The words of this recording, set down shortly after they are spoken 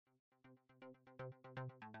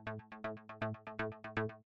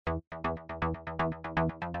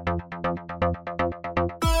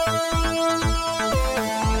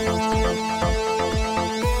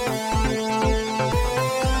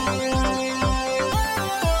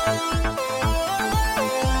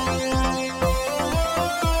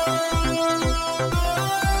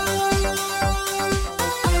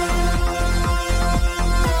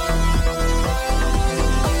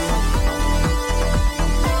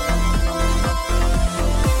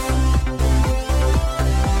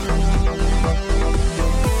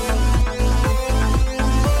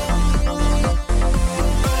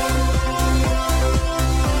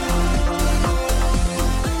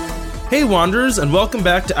Hey Wanderers, and welcome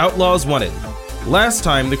back to Outlaws Wanted. Last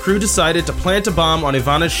time, the crew decided to plant a bomb on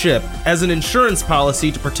Ivana's ship as an insurance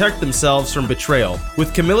policy to protect themselves from betrayal.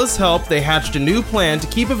 With Camilla's help, they hatched a new plan to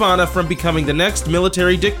keep Ivana from becoming the next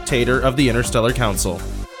military dictator of the Interstellar Council.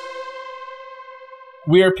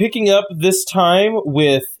 We are picking up this time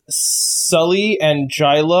with Sully and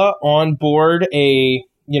Jyla on board a,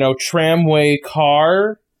 tramway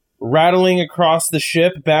car, rattling across the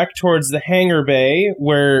ship back towards the hangar bay,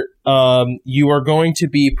 where you are going to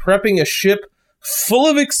be prepping a ship full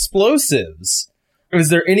of explosives. Is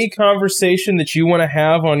there any conversation that you want to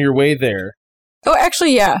have on your way there? Oh,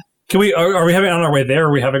 actually, yeah. Are we having it on our way there, or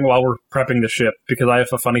are we having it while we're prepping the ship? Because I have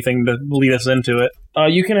a funny thing to lead us into it.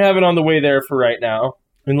 You can have it on the way there for right now,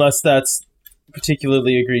 unless that's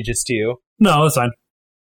particularly egregious to you. No, that's fine.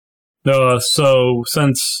 So,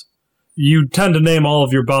 since you tend to name all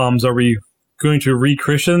of your bombs, are we going to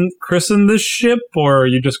christen this ship, or are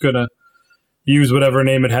you just going to use whatever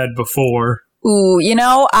name it had before? Ooh,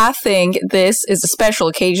 I think this is a special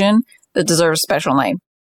occasion that deserves a special name.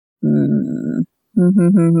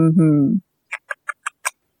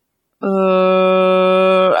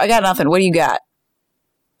 I got nothing. What do you got?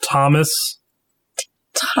 Thomas.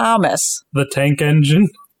 The tank engine.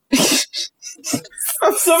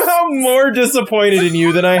 I'm somehow more disappointed in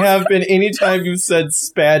you than I have been anytime you've said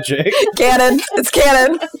Spagic. Canon. It's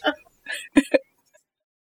canon.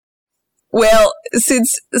 Well,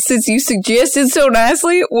 since you suggested so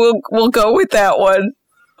nicely, we'll go with that one.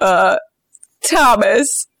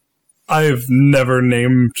 Thomas. I've never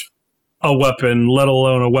named a weapon, let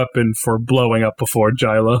alone a weapon for blowing up before,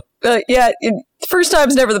 Jyla. Yeah, first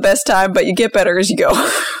time's never the best time, but you get better as you go.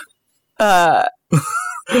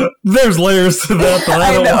 There's layers to that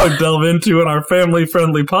I don't want to delve into in our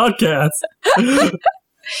family-friendly podcast.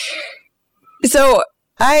 So,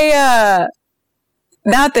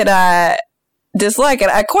 not that I dislike it,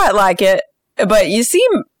 I quite like it, but you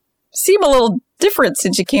seem a little different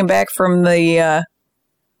since you came back from the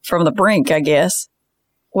brink, I guess.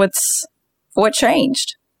 What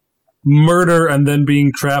changed? Murder and then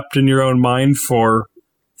being trapped in your own mind for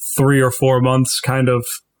 3 or 4 months kind of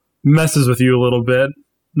messes with you a little bit.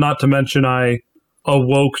 Not to mention I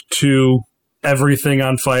awoke to everything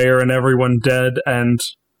on fire and everyone dead and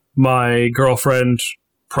my girlfriend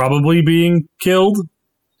probably being killed.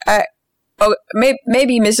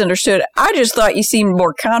 Maybe you misunderstood. I just thought you seemed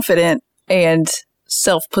more confident and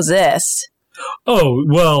self-possessed. Oh,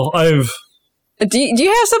 well, Do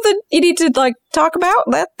you have something you need to, talk about?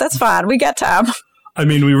 That's fine. We got time. I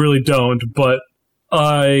mean, we really don't, but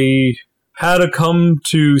I had a come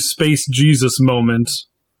to Space Jesus moment.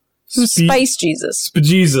 Space Jesus.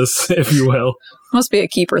 Jesus, if you will. Must be a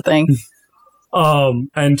keeper thing.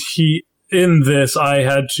 And in this, I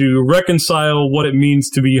had to reconcile what it means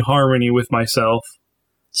to be harmony with myself.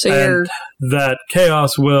 So that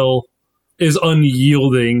chaos will is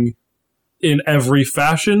unyielding in every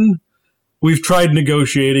fashion. We've tried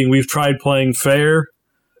negotiating, we've tried playing fair,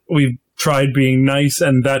 we've tried being nice,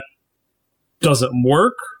 and that doesn't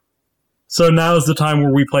work. So now is the time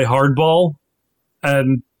where we play hardball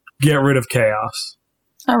and get rid of chaos.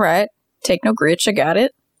 All right. Take no gritch, I got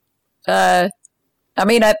it. I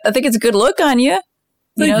think it's a good look on you.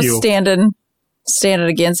 Thank you. Standing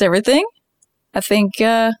against everything. I think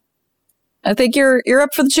you're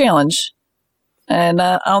up for the challenge. And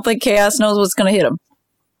I don't think chaos knows what's going to hit him.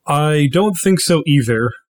 I don't think so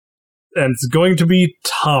either. And it's going to be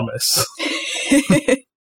Thomas.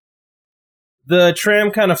 The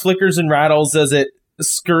tram kind of flickers and rattles as it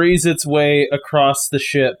scurries its way across the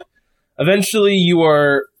ship. Eventually, you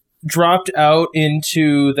are dropped out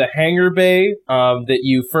into the hangar bay that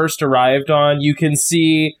you first arrived on. You can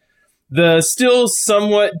see the still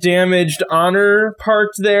somewhat damaged Honor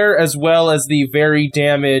parked there, as well as the very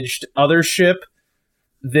damaged other ship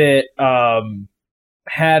that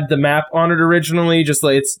had the map on it originally. Just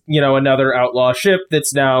like it's, another outlaw ship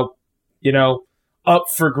that's now, up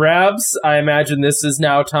for grabs. I imagine this is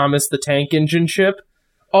now Thomas the Tank Engine ship.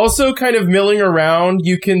 Also kind of milling around,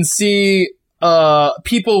 you can see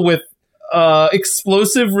people with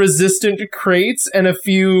explosive resistant crates and a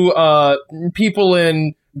few people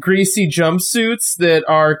in greasy jumpsuits that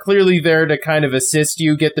are clearly there to kind of assist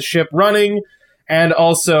you get the ship running. And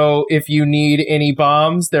also, if you need any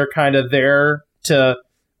bombs, they're kind of there to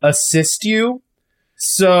assist you.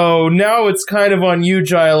 So now it's kind of on you,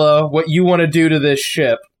 Jyla, what you want to do to this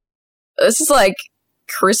ship. This is like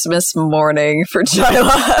Christmas morning for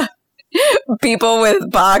Jyla. People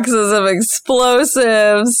with boxes of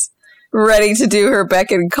explosives ready to do her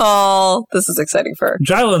beck and call. This is exciting for her.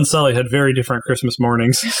 Jyla and Sully had very different Christmas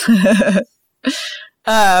mornings.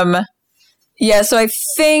 Yeah, so I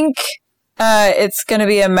think it's going to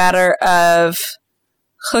be a matter of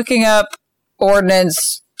hooking up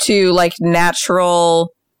ordnance to like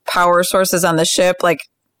natural power sources on the ship. Like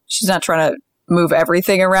she's not trying to move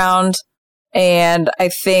everything around. And I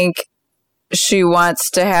think she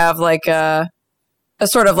wants to have like a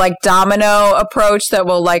sort of like domino approach that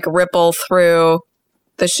will like ripple through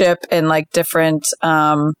the ship in like different,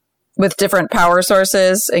 with different power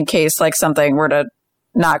sources in case like something were to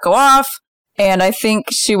not go off. And I think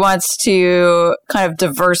she wants to kind of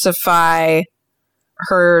diversify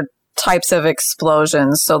her types of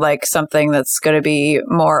explosions. So like something that's going to be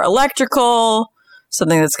more electrical,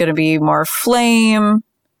 something that's going to be more flame,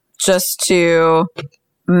 just to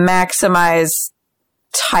maximize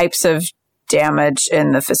types of damage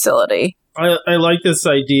in the facility. I like this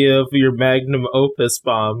idea of your magnum opus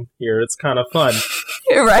bomb here. It's kind of fun.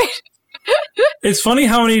 You're right. It's funny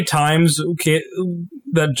how many times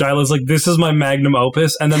that Jyla's like, this is my magnum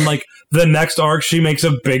opus, and then like the next arc she makes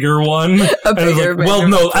a bigger one. And it's like, well,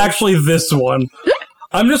 no, opus. Actually this one.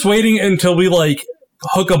 I'm just waiting until we like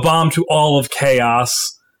hook a bomb to all of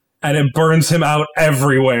Chaos and it burns him out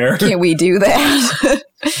everywhere. Can't we do that?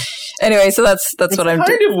 Anyway, so that's what I'm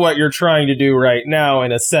doing. Kind of what you're trying to do right now,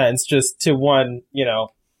 in a sense, just to one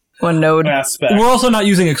node aspect. We're also not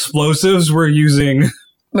using explosives. We're using.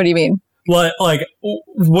 What do you mean? Like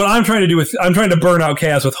what I'm trying to do I'm trying to burn out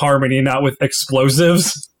Chaos with harmony, not with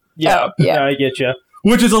explosives. Yeah, I get you.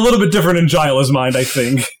 Which is a little bit different in Jyla's mind, I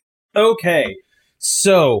think. Okay,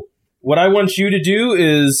 so what I want you to do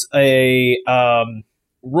is a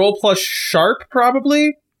roll plus sharp,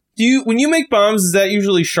 probably. When you make bombs, is that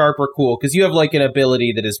usually sharp or cool? Because you have like an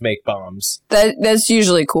ability that is make bombs. That's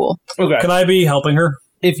usually cool. Okay. Can I be helping her?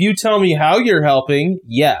 If you tell me how you're helping,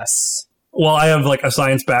 yes. Well, I have like a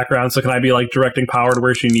science background, so can I be like directing power to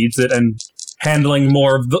where she needs it and handling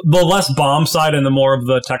more of the less bomb side and the more of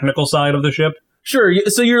the technical side of the ship? Sure.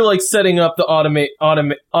 So you're like setting up the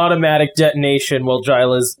automatic detonation while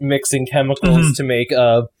Jyla's mixing chemicals to make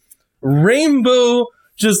a rainbow,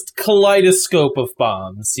 just kaleidoscope of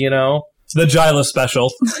bombs, you know? The Jyla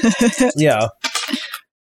special. Yeah.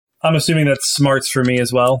 I'm assuming that's smarts for me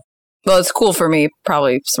as well. Well, it's cool for me,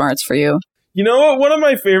 probably smarts for you. You know what? One of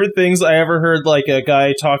my favorite things I ever heard like a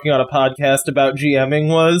guy talking on a podcast about GMing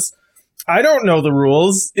was, I don't know the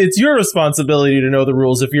rules. It's your responsibility to know the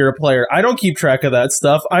rules if you're a player. I don't keep track of that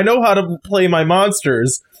stuff. I know how to play my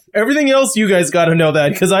monsters. Everything else, you guys got to know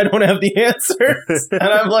that because I don't have the answers. And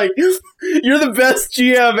I'm like, you're the best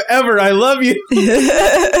GM ever. I love you.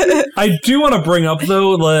 I do want to bring up,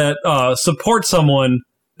 though, that support someone,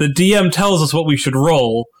 the DM tells us what we should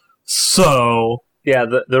roll. So... Yeah,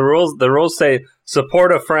 the rules say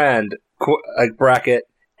support a friend, bracket,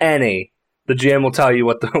 any. The GM will tell you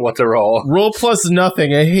what to roll. Roll plus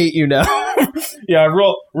nothing. I hate you now. Yeah,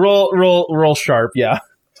 roll sharp, yeah.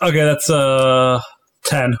 Okay, that's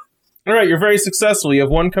 10. All right, you're very successful. You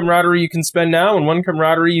have one camaraderie you can spend now and one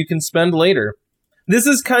camaraderie you can spend later. This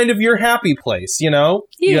is kind of your happy place, you know?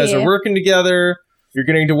 Yeah. You guys are working together. You're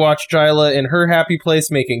getting to watch Jyla in her happy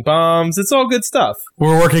place making bombs. It's all good stuff.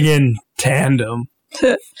 We're working in tandem.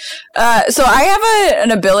 So I have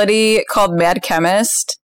an ability called Mad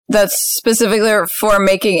Chemist that's specifically for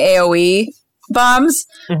making AoE bombs,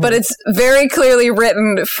 but it's very clearly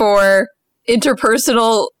written for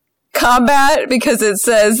interpersonal combat because it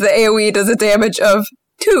says the AoE does a damage of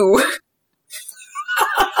 2.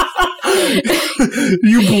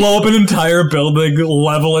 You blow up an entire building,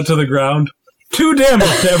 level it to the ground. 2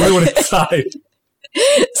 damage to everyone inside.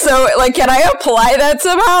 So, like, can I apply that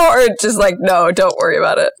somehow? Or just like, no, don't worry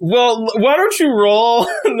about it? Well, why don't you roll,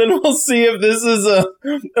 and then we'll see if this is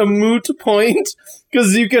a moot point,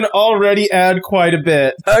 because you can already add quite a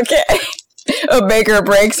bit. Okay. A make or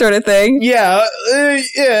break sort of thing? Yeah,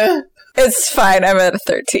 yeah. It's fine, I'm at a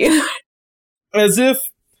 13. As if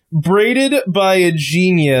braided by a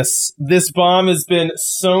genius, this bomb has been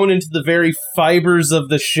sewn into the very fibers of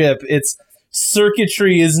the ship. Its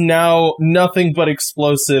circuitry is now nothing but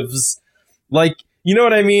explosives. Like, you know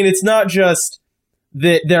what I mean? It's not just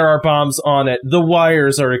that there are bombs on it. The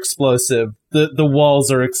wires are explosive. The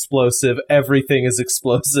walls are explosive. Everything is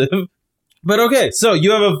explosive. But okay, so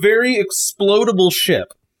you have a very explodable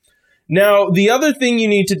ship. Now, the other thing you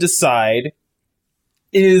need to decide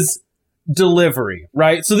is delivery,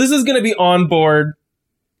 right? So this is going to be on board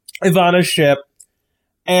Ivana's ship.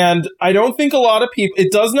 And I don't think a lot of people...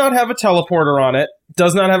 It does not have a teleporter on it.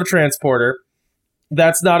 Does not have a transporter.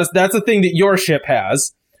 That's a thing that your ship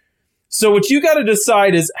has. So what you got to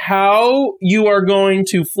decide is how you are going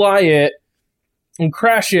to fly it and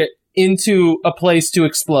crash it into a place to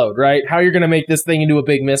explode, right? How you're going to make this thing into a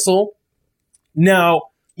big missile. Now,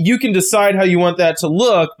 you can decide how you want that to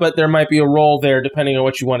look, but there might be a roll there depending on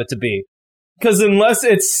what you want it to be. Because unless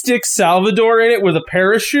it sticks Salvador in it with a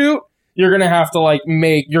parachute, you're going to have to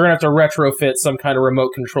retrofit some kind of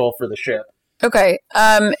remote control for the ship. Okay.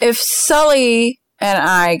 If Sully and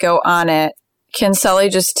I go on it, can Sully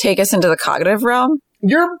just take us into the cognitive realm?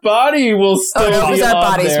 Your body will still be because our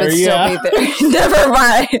bodies there, would still be there. Never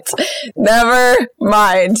mind. Never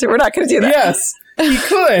mind. We're not going to do that. Yes, he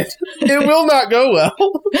could. It will not go well.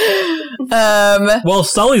 Well,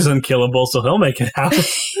 Sully's unkillable, so he'll make it happen.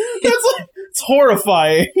 It's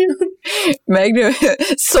horrifying.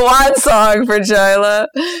 Swan song for Jyla.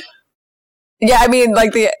 Yeah, I mean,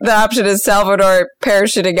 like, the option is Salvador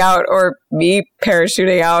parachuting out or me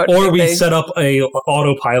parachuting out. Or we set up a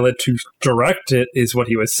autopilot to direct it, is what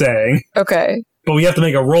he was saying. Okay. But we have to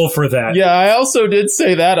make a roll for that. Yeah, I also did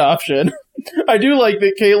say that option. I do like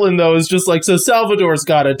that Caitlin, though, is just like, so Salvador's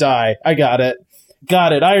gotta die. I got it.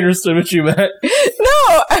 Got it. I understood what you meant. No,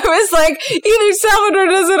 I was like, either Salvador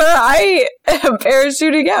does it or I am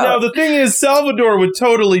parachuting out. Now, the thing is, Salvador would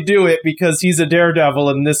totally do it because he's a daredevil,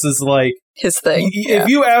 and this is like... his thing. If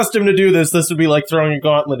you asked him to do this, this would be like throwing a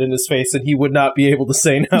gauntlet in his face, and he would not be able to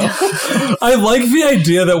say no. I like the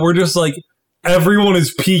idea that we're just like, everyone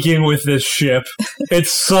is peaking with this ship.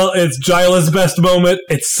 It's Jyla's best moment.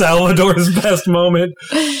 It's Salvador's best moment.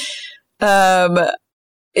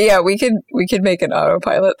 Yeah, we could make an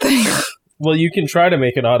autopilot thing. Well, you can try to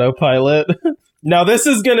make an autopilot. Now, this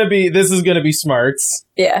is gonna be smarts.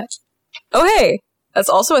 Yeah. Oh, hey, that's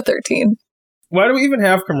also a 13. Why do we even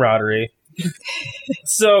have camaraderie?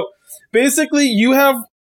 So, basically, you have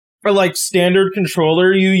a, like, standard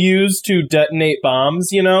controller you use to detonate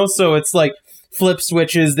bombs, you know? So it's, like, flip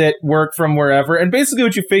switches that work from wherever. And basically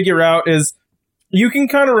what you figure out is you can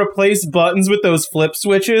kind of replace buttons with those flip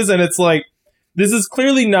switches, and it's like, this is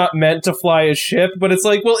clearly not meant to fly a ship, but it's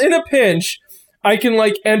like, well, in a pinch, I can,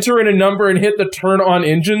 like, enter in a number and hit the turn on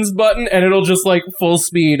engines button, and it'll just, like, full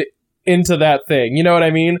speed into that thing. You know what I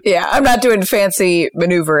mean? Yeah, I'm not doing fancy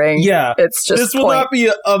maneuvering. Yeah. It's just this will not be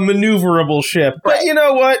a maneuverable ship. But right. You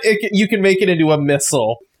know what? You can make it into a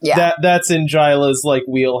missile. Yeah. That's in Jyla's, like,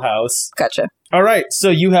 wheelhouse. Gotcha. All right, so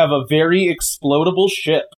you have a very explodable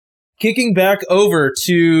ship. Kicking back over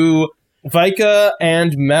to Vika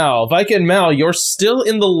and Mal. Vika and Mal, you're still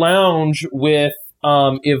in the lounge with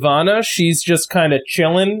Ivana. She's just kind of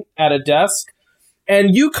chilling at a desk.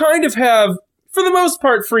 And you kind of have, for the most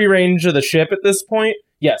part, free range of the ship at this point.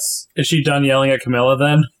 Yes. Is she done yelling at Camilla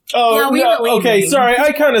then? Oh, yeah, we were okay, leaving. sorry.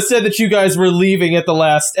 I kind of said that you guys were leaving at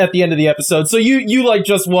the end of the episode. So you like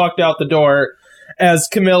just walked out the door as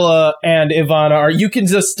Camilla and Ivana are. You can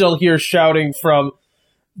just still hear shouting from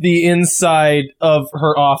the inside of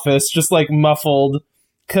her office, just like muffled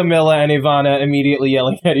Camilla and Ivana immediately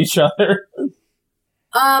yelling at each other.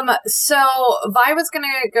 So Vi was gonna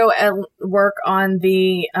go and work on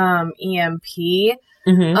the EMP.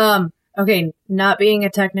 Mm-hmm. Okay, not being a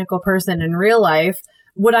technical person in real life,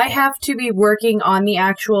 would I have to be working on the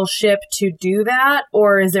actual ship to do that,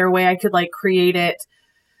 or is there a way I could like create it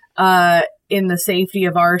in the safety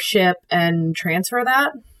of our ship and transfer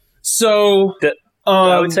that? So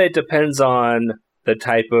I would say it depends on the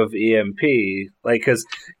type of EMP, like, because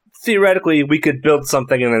theoretically we could build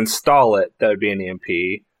something and install it that would be an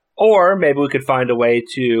EMP, or maybe we could find a way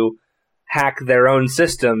to hack their own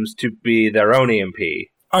systems to be their own EMP.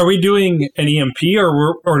 Are we doing an EMP,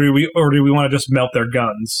 or do we want to just melt their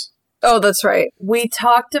guns? Oh, that's right. We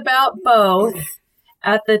talked about both.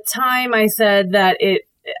 At the time, I said that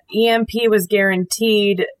EMP was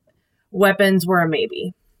guaranteed. Weapons were a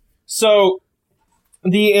maybe. So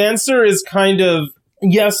the answer is kind of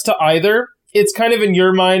yes to either. It's kind of in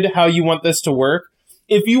your mind how you want this to work.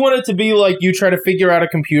 If you want it to be like you try to figure out a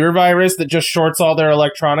computer virus that just shorts all their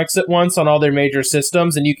electronics at once on all their major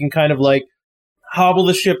systems, and you can kind of like hobble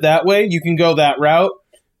the ship that way, you can go that route.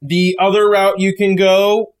 The other route you can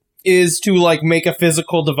go is to like make a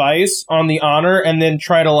physical device on the Honor and then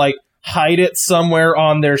try to like hide it somewhere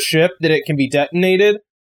on their ship that it can be detonated.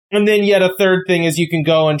 And then yet a third thing is you can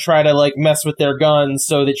go and try to like mess with their guns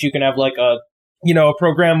so that you can have like a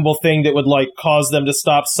programmable thing that would like cause them to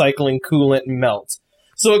stop cycling coolant and melt.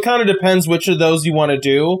 So it kind of depends which of those you want to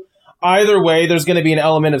do. Either way, there's going to be an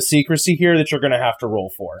element of secrecy here that you're going to have to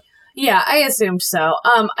roll for. Yeah, I assumed so.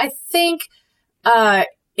 I think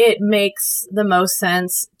it makes the most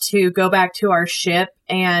sense to go back to our ship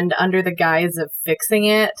and, under the guise of fixing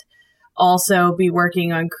it, also be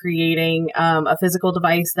working on creating a physical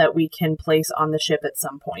device that we can place on the ship at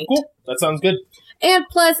some point. Cool. That sounds good. And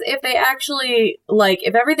plus, if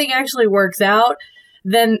everything actually works out,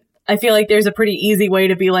 then I feel like there's a pretty easy way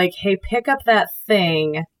to be like, hey, pick up that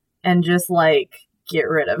thing and just, like, get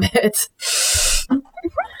rid of it.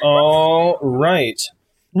 All right.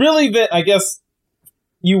 Really, I guess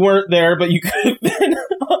you weren't there, but you could have been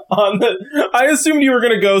on the... I assumed you were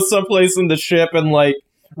going to go someplace in the ship and, like,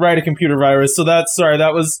 write a computer virus. So that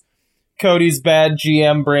was Cody's bad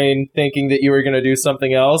GM brain thinking that you were going to do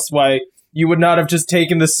something else. Why you would not have just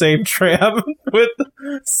taken the same tram with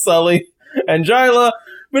Sully and Jyla.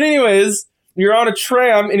 But anyways, you're on a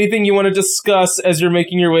tram. Anything you want to discuss as you're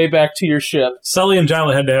making your way back to your ship? Sully and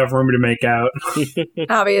Jyla had to have room to make out.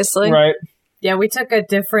 Obviously. Right. Yeah, we took a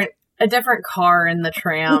different car in the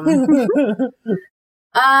tram.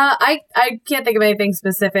 I can't think of anything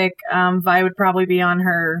specific. Vi would probably be on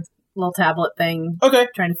her little tablet thing. Okay.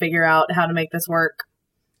 Trying to figure out how to make this work.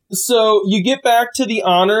 So you get back to the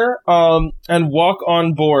Honor and walk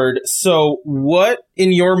on board. So what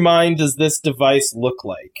in your mind does this device look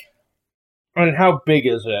like? And how big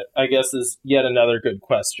is it? I guess is yet another good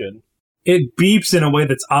question. It beeps in a way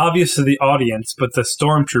that's obvious to the audience, but the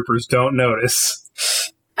stormtroopers don't notice.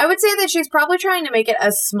 I would say that she's probably trying to make it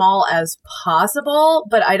as small as possible,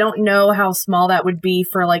 but I don't know how small that would be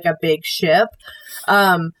for like a big ship.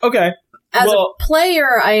 Okay. As a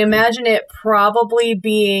player, I imagine it probably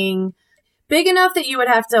being big enough that you would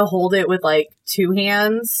have to hold it with like two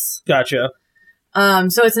hands. Gotcha.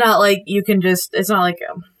 So it's not like you can just. It's not like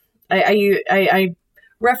I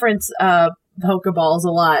reference Pokeballs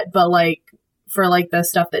a lot, but like for like the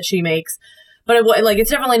stuff that she makes. But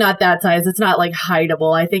it's definitely not that size. It's not like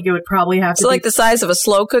hideable. I think it would probably have to. So like the size of a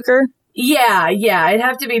slow cooker. Yeah. It'd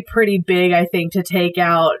have to be pretty big, I think, to take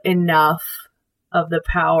out enough of the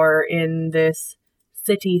power in this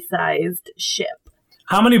city-sized ship.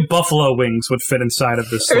 How many buffalo wings would fit inside of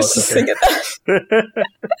this slow cooker?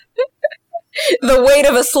 The weight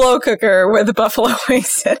of a slow cooker with buffalo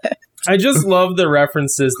wings in it. I just love the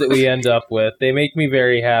references that we end up with. They make me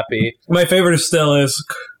very happy. My favorite still is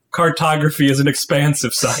cartography is an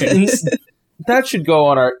expansive science. That should go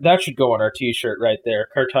on our t-shirt right there.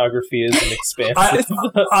 Cartography is an expansive.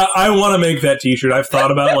 I want to make that t-shirt. I've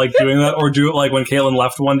thought about like doing that, or do it like when Caitlin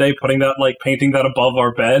left one day, painting that above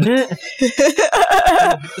our bed.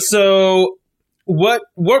 So, what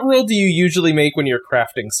roll do you usually make when you're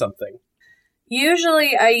crafting something?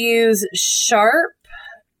 Usually I use sharp,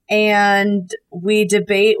 and we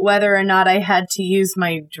debate whether or not I had to use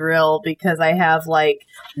my drill because I have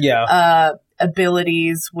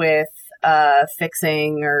abilities with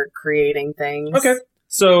fixing or creating things. Okay.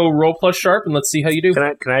 So roll plus sharp and let's see how you do.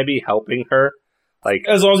 Can I be helping her? Like,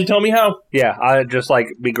 as long as you tell me how. Yeah, I just like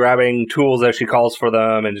be grabbing tools as she calls for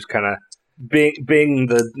them and just kind of bing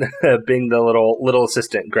the little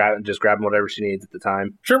assistant, grabbing whatever she needs at the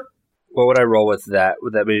time. Sure. What would I roll with that?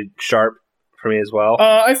 Would that be sharp for me as well?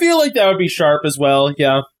 I feel like that would be sharp as well.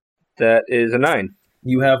 Yeah. That is a 9.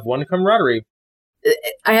 You have 1 camaraderie.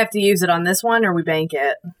 I have to use it on this one, or we bank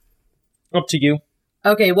it. Up to you.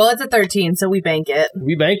 Okay, well, it's a 13, so we bank it.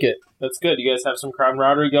 We bank it. That's good. You guys have some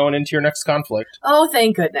camaraderie going into your next conflict. Oh,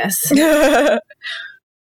 thank goodness. Okay,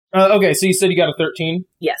 so you said you got a 13?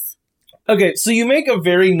 Yes. Okay, so you make a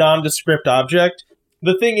very nondescript object.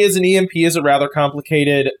 The thing is, an EMP is a rather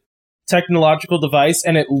complicated technological device,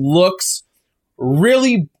 and it looks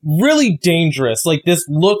really, really dangerous. Like, this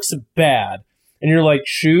looks bad. And you're like,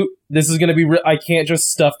 shoot, this is going to be... I can't just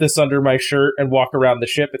stuff this under my shirt and walk around the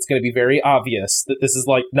ship. It's going to be very obvious that this is,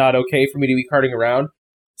 like, not okay for me to be carting around.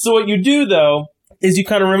 So what you do, though, is you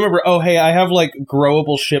kind of remember, oh, hey, I have, like,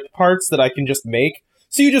 growable ship parts that I can just make.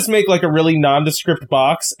 So you just make, like, a really nondescript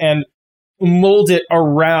box and mold it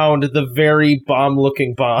around the very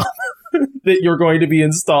bomb-looking bomb that you're going to be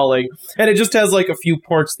installing. And it just has, like, a few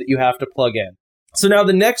ports that you have to plug in. So now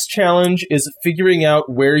the next challenge is figuring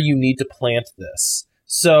out where you need to plant this.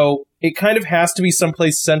 So it kind of has to be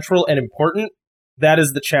someplace central and important. That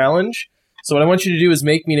is the challenge. So what I want you to do is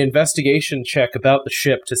make me an investigation check about the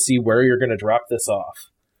ship to see where you're going to drop this off.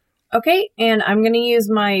 Okay, and I'm going to use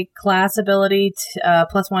my class ability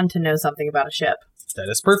 +1 to know something about a ship. That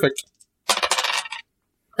is perfect.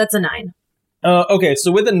 That's a 9. Okay,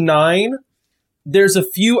 so with a 9, there's a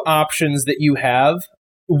few options that you have.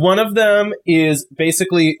 One of them is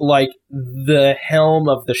basically like the helm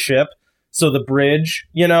of the ship. So the bridge,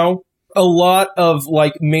 you know, a lot of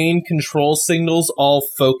like main control signals all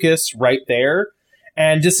focus right there.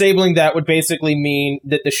 And disabling that would basically mean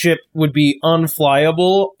that the ship would be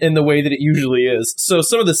unflyable in the way that it usually is. So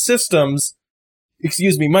some of the systems,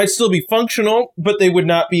 might still be functional, but they would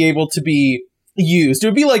not be able to be used. It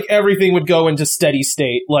would be like everything would go into steady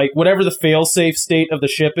state. Like whatever the fail-safe state of the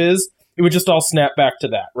ship is, it would just all snap back to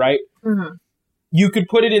that, right? Mm-hmm. you could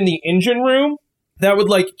put it in the engine room. That would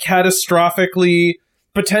like catastrophically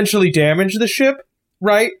potentially damage the ship,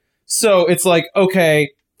 right? So it's like,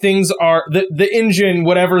 okay, things are the engine,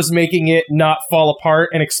 whatever's making it not fall apart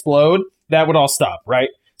and explode, that would all stop, right?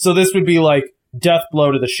 So this would be like death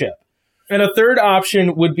blow to the ship. And a third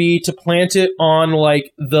option would be to plant it on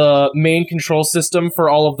like the main control system for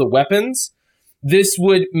all of the weapons. This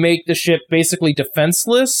would make the ship basically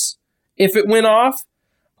defenseless if it went off.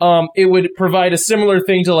 It would provide a similar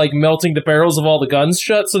thing to like melting the barrels of all the guns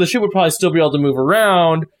shut. So the ship would probably still be able to move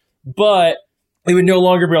around, but it would no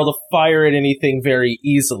longer be able to fire at anything very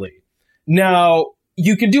easily. Now,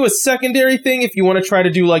 you can do a secondary thing if you want to try to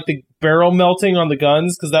do like the barrel melting on the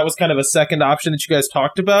guns, because that was kind of a second option that you guys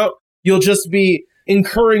talked about. You'll just be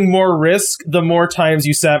incurring more risk the more times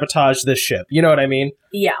you sabotage this ship. You know what I mean?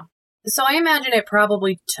 Yeah. So I imagine it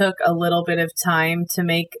probably took a little bit of time to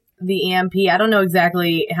make the EMP. I don't know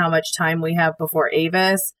exactly how much time we have before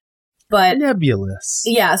Avis, but Nebulous.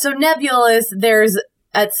 Yeah, so Nebulous, there's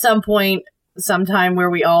at some point, sometime where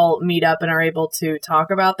we all meet up and are able to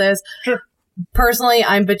talk about this. Sure. Personally,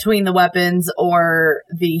 I'm between the weapons or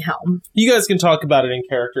the helm. You guys can talk about it in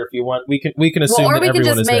character if you want. We can assume or that we can everyone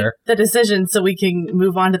just is make there. the decision so we can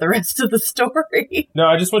move on to the rest of the story. No,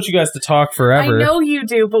 I just want you guys to talk forever. I know you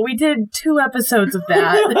do, but we did 2 episodes of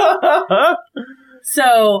that.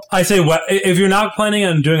 So I say, if you're not planning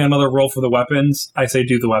on doing another roll for the weapons, I say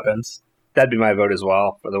do the weapons. That'd be my vote as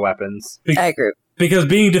well for the weapons. I agree. Because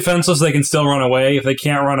being defenseless, they can still run away. If they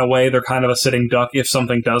can't run away, they're kind of a sitting duck if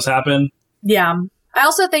something does happen. yeah, I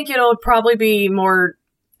also think it'll probably be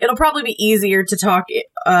easier to talk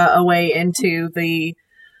a way into the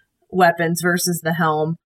weapons versus the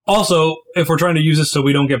helm. Also, if we're trying to use this so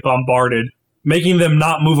we don't get bombarded, making them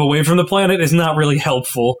not move away from the planet is not really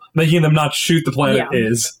helpful. Making them not shoot the planet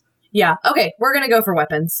is. Yeah, okay, we're gonna go for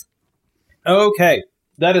weapons. Okay,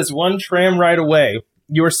 that is 1 tram ride away.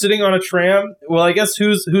 You are sitting on a tram. Well, I guess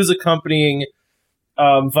who's accompanying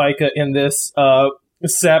Vika in this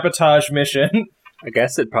sabotage mission? I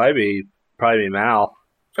guess it'd probably be Mal.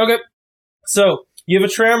 Okay, so you have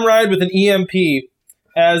a tram ride with an EMP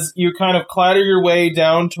as you kind of clatter your way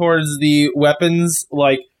down towards the weapons.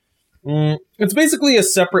 Like, it's basically a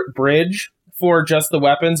separate bridge for just the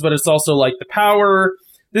weapons, but it's also like the power.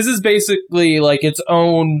 This is basically like its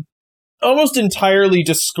own, almost entirely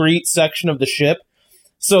discrete section of the ship.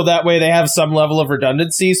 So that way they have some level of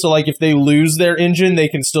redundancy. So like if they lose their engine, they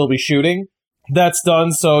can still be shooting. That's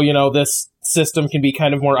done so, this system can be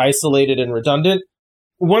kind of more isolated and redundant.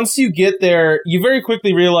 Once you get there, you very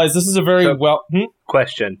quickly realize this is a very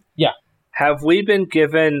Question. Yeah. Have we been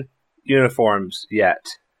given uniforms yet?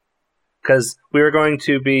 Because we were going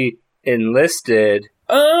to be enlisted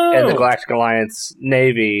in the Galactic Alliance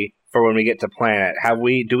Navy for when we get to planet.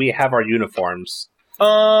 Do we have our uniforms?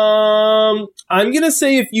 I'm gonna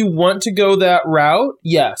say if you want to go that route,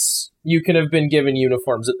 yes, you can have been given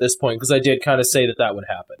uniforms at this point, because I did kind of say that would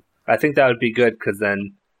happen. I think that would be good, because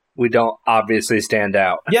then we don't obviously stand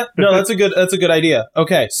out. Yeah, no, that's a good idea.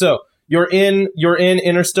 Okay, so you're in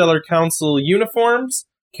Interstellar Council uniforms,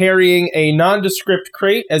 carrying a nondescript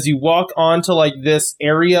crate as you walk onto like this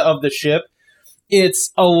area of the ship.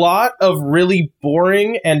 It's a lot of really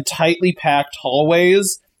boring and tightly packed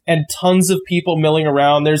hallways and tons of people milling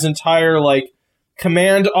around. There's entire like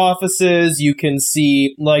command offices. You can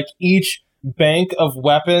see like each bank of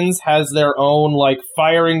weapons has their own like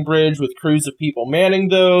firing bridge with crews of people manning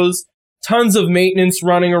those. Tons of maintenance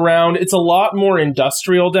running around. It's a lot more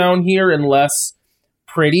industrial down here and less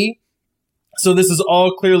pretty. So this is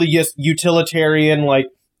all clearly just utilitarian, like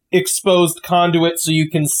exposed conduit, so you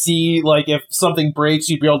can see like if something breaks,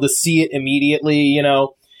 you'd be able to see it immediately.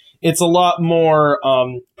 It's a lot more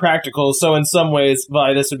practical. So in some ways,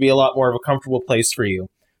 Vi, this would be a lot more of a comfortable place for you.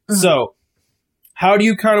 Mm-hmm. So how do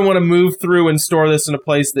you kind of want to move through and store this in a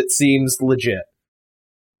place that seems legit?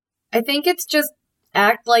 I think it's just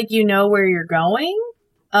act like you know where you're going.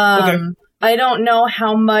 Okay. I don't know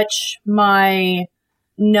how much my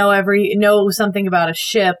know something about a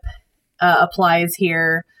ship applies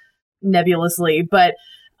here nebulously, but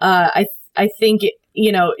I think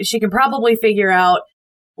she can probably figure out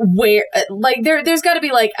where, like, there's got to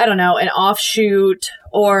be like, I don't know, an offshoot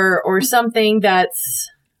or something that's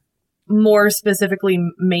more specifically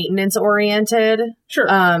maintenance oriented. Sure.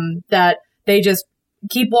 That they just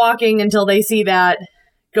keep walking until they see that,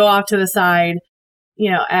 go off to the side,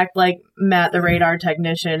 act like Matt the radar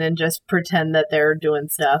technician and just pretend that they're doing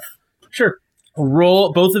stuff. Sure.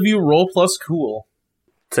 Both of you roll plus cool.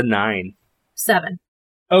 It's a 9. 7.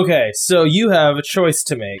 Okay, so you have a choice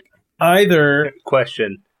to make. Either...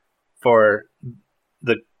 Question for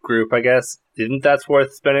the group, I guess. Do you think that's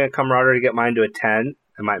worth spending a camaraderie to get mine to a 10?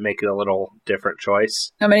 It might make it a little different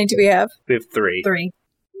choice. How many do we have? We have 3. 3.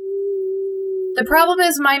 The problem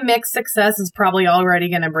is my mixed success is probably already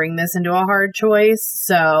going to bring this into a hard choice,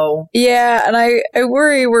 so... Yeah, and I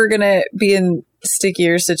worry we're going to be in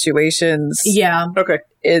stickier situations Yeah. Okay.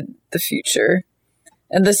 in the future.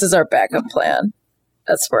 And this is our backup plan.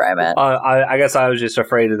 That's where I'm at. I guess I was just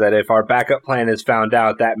afraid that if our backup plan is found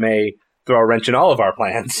out, that may throw a wrench in all of our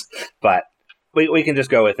plans. But we can just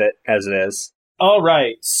go with it as it is. All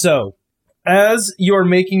right, so as you're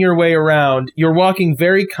making your way around, you're walking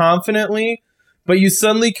very confidently, but you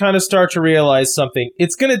suddenly kind of start to realize something.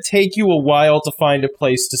 It's going to take you a while to find a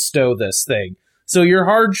place to stow this thing. So your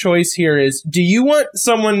hard choice here is, do you want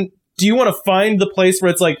to find the place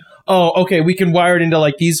where it's like, oh, okay, we can wire it into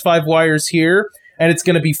like these 5 wires here, and it's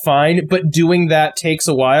going to be fine, but doing that takes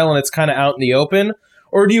a while and it's kind of out in the open?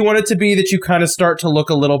 Or do you want it to be that you kind of start to look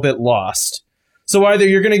a little bit lost? So either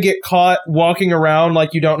you're going to get caught walking around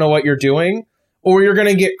like you don't know what you're doing, or you're going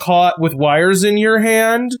to get caught with wires in your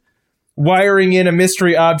hand, wiring in a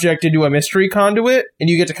mystery object into a mystery conduit, and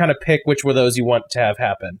you get to kind of pick which of those you want to have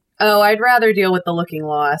happen. Oh, I'd rather deal with the looking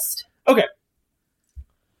lost. Okay.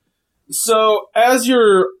 So as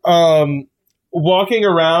you're walking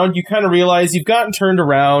around, you kind of realize you've gotten turned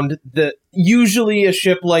around. That usually a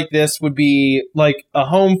ship like this would be like a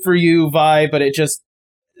home for you vibe, but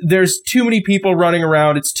there's too many people running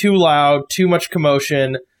around. It's too loud, too much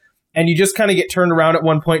commotion. And you just kind of get turned around at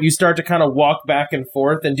one point. You start to kind of walk back and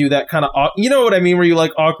forth and do that kind of, you know what I mean? Where you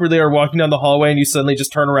like awkwardly are walking down the hallway and you suddenly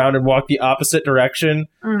just turn around and walk the opposite direction.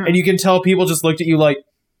 Mm. And you can tell people just looked at you like,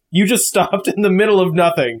 you just stopped in the middle of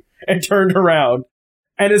nothing and turned around.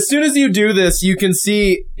 And as soon as you do this, you can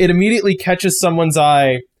see it immediately catches someone's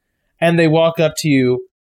eye and they walk up to you.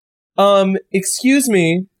 Excuse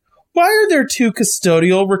me. Why are there 2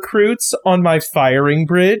 custodial recruits on my firing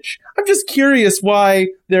bridge? I'm just curious why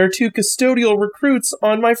there are 2 custodial recruits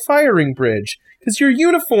on my firing bridge. Because your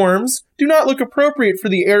uniforms do not look appropriate for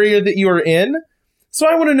the area that you are in. So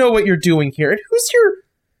I want to know what you're doing here. And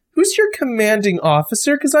who's your commanding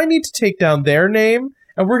officer? Because I need to take down their name.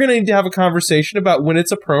 And we're going to need to have a conversation about when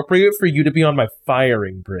it's appropriate for you to be on my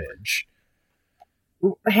firing bridge.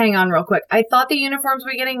 Hang on real quick. I thought the uniforms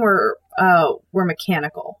we were getting were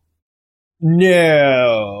mechanical.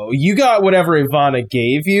 No, you got whatever Ivana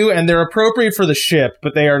gave you, and they're appropriate for the ship,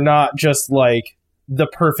 but they are not just, like, the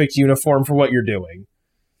perfect uniform for what you're doing.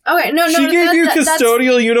 Okay, no. She gave you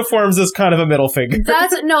custodial uniforms as kind of a middle finger.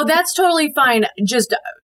 That's totally fine. Just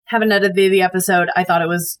haven't edited the episode. I thought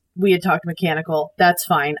we had talked mechanical. That's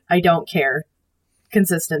fine. I don't care.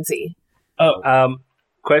 Consistency. Oh.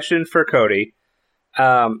 Question for Cody.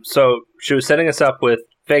 So she was setting us up with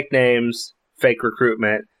fake names, fake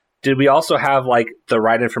recruitment. Did we also have, like, the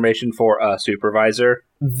right information for a supervisor?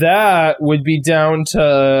 That would be down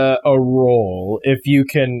to a roll, if you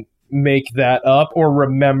can make that up or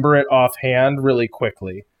remember it offhand really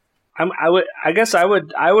quickly. I would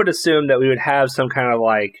assume that we would have some kind of,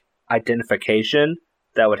 like, identification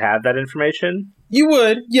that would have that information. You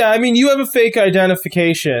would. Yeah, I mean, you have a fake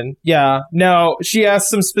identification. Yeah. Now, she asked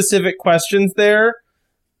some specific questions there.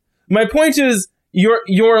 My point is,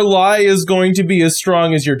 your lie is going to be as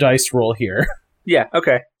strong as your dice roll here. Yeah,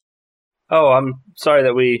 okay. Oh, I'm sorry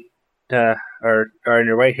that we are on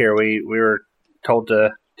your way here. We were told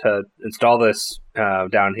to install this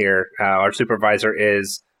down here. Our supervisor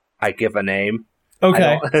is, I give a name.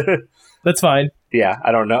 Okay. That's fine. Yeah,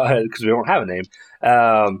 I don't know, because we don't have a name.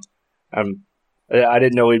 I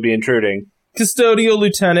didn't know we'd be intruding. Custodial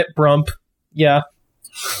Lieutenant Brump. Yeah.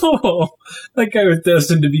 Oh, that guy was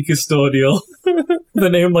destined to be custodial. The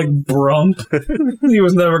name like Brump. He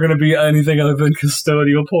was never going to be anything other than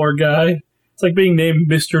custodial, poor guy. It's like being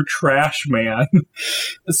named Mr. Trash Man.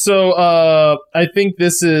 So, I think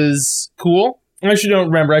this is cool. I actually don't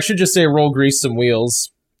remember. I should just say roll grease some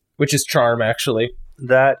wheels, which is charm, actually.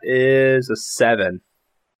 That is a 7.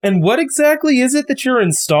 And what exactly is it that you're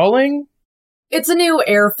installing? It's a new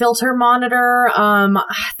air filter monitor.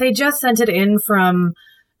 They just sent it in from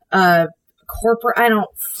corporate.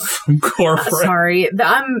 Corporate. Sorry,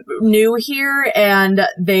 I'm new here, and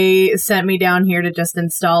they sent me down here to just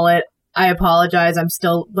install it. I apologize. I'm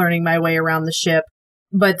still learning my way around the ship,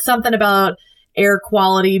 but something about air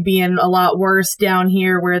quality being a lot worse down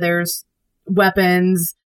here where there's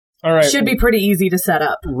weapons. All right, should be pretty easy to set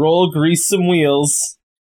up. Roll grease some wheels.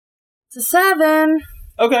 It's a 7.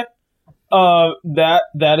 Okay.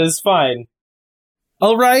 That is fine.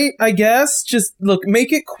 All right, I guess. Just, look,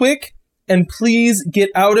 make it quick, and please get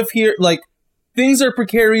out of here. Like, things are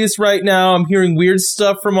precarious right now. I'm hearing weird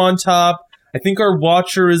stuff from on top. I think our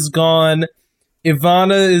watcher is gone.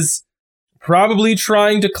 Ivana is probably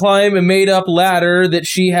trying to climb a made-up ladder that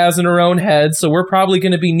she has in her own head, so we're probably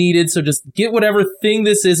going to be needed. So just get whatever thing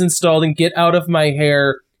this is installed and get out of my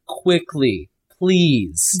hair quickly,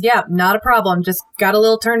 please. Yeah, not a problem. Just got a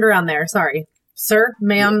little turned around there. Sorry. Sir,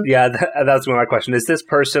 ma'am. Yeah, that's my question. Is this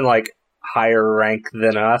person, like, higher rank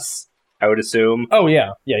than us, I would assume? Oh,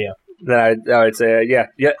 yeah. Then I would say,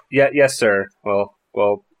 yes, sir. Well,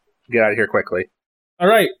 get out of here quickly. All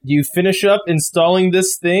right, you finish up installing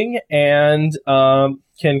this thing and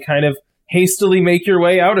can kind of hastily make your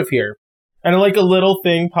way out of here. And like a little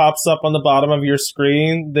thing pops up on the bottom of your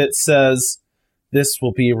screen that says, "This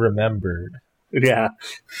will be remembered." Yeah.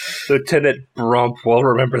 Lieutenant Brump will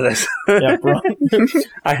remember this. Yeah, Brump.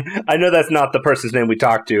 I know that's not the person's name we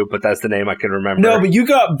talked to, but that's the name I can remember. No, but you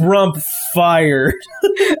got Brump fired.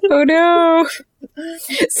 Oh no.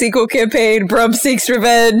 Sequel campaign, Brump seeks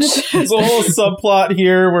revenge. There's a whole subplot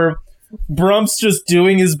here where Brump's just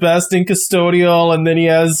doing his best in custodial, and then he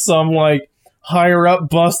has some, like, higher up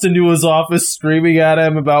bust into his office screaming at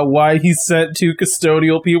him about why he sent 2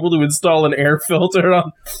 custodial people to install an air filter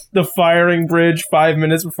on the firing bridge 5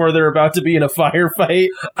 minutes before they're about to be in a firefight.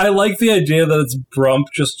 I like the idea that it's Brump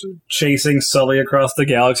just chasing Sully across the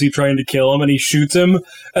galaxy trying to kill him, and he shoots him,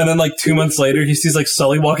 and then like 2 months later he sees like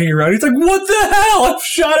Sully walking around. He's like, what the hell? I've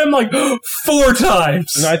shot him like 4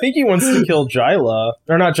 times. No, I think he wants to kill Jyla.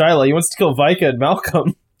 Or not Jyla, he wants to kill Vika and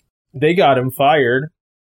Malcolm. They got him fired.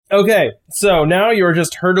 Okay, so now you're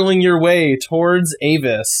just hurtling your way towards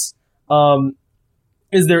Avis.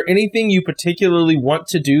 Is there anything you particularly want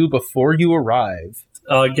to do before you arrive?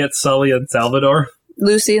 Get Sully and Salvador.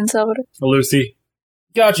 Lucy and Salvador. Lucy.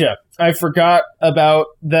 Gotcha. I forgot about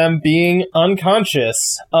them being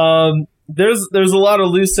unconscious. There's a lot of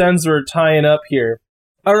loose ends we're tying up here.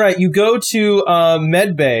 All right, you go to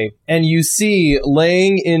Medbay, and you see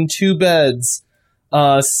laying in 2 beds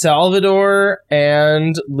Salvador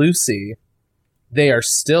and Lucy. They are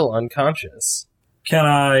still unconscious. Can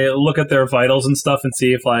I look at their vitals and stuff and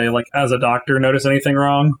see if I, like, as a doctor, notice anything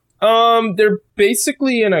wrong? They're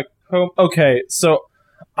basically in a coma. Okay, so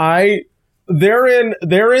they're in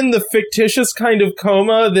the fictitious kind of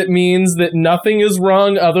coma that means that nothing is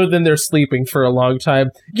wrong other than they're sleeping for a long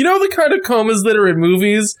time. You know the kind of comas that are in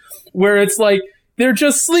movies where it's like they're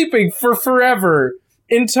just sleeping for forever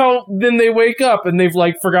until then they wake up and they've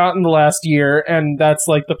like forgotten the last year, and that's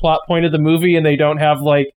like the plot point of the movie, and they don't have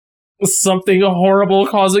like something horrible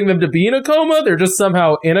causing them to be in a coma. They're just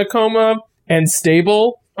somehow in a coma and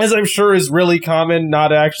stable, as I'm sure is really common,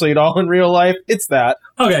 not actually at all in real life. It's that.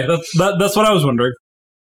 Okay, that's what I was wondering.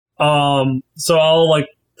 So I'll like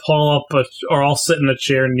pull up or I'll sit in a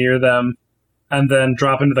chair near them and then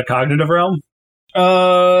drop into the cognitive realm.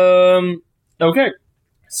 Okay.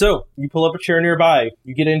 So you pull up a chair nearby.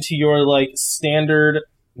 You get into your like standard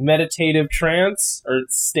meditative trance or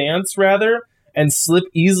stance rather, and slip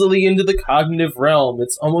easily into the cognitive realm.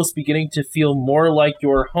 It's almost beginning to feel more like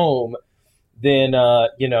your home than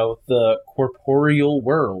the corporeal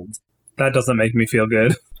world. That doesn't make me feel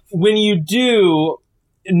good. When you do,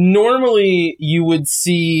 normally you would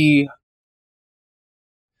see...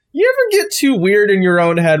 You ever get too weird in your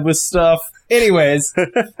own head with stuff? Anyways,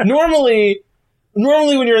 normally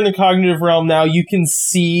when you're in the cognitive realm now, you can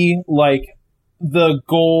see, like, the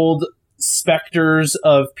gold specters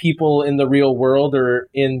of people in the real world or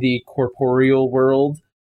in the corporeal world.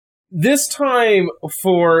 This time,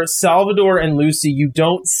 for Salvador and Lucy, you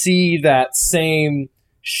don't see that same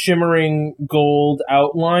shimmering gold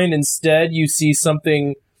outline. Instead, you see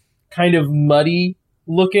something kind of muddy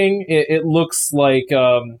looking. It looks like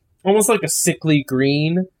almost like a sickly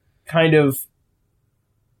green kind of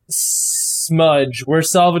smudge where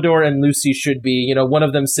Salvador and Lucy should be. You know, one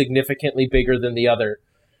of them significantly bigger than the other.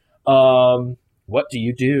 What do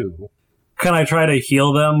you do? Can I try to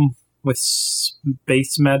heal them with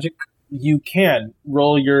space magic? You can.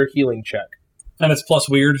 Roll your healing check. And it's plus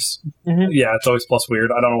weird? Mm-hmm. Yeah, it's always plus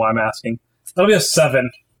weird. I don't know why I'm asking. That'll be a 7.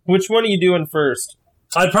 Which one are you doing first?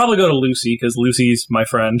 I'd probably go to Lucy, because Lucy's my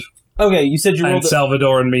friend. Okay, you said you rolled... And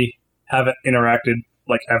Salvador and me haven't interacted,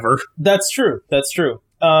 like, ever. That's true.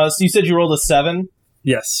 So you said you rolled a 7?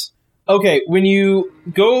 Yes. Okay, when you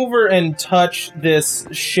go over and touch this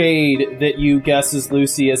shade that you guess is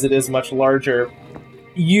Lucy, as it is much larger,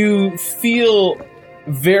 you feel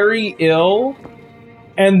very ill,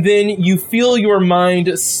 and then you feel your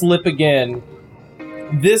mind slip again,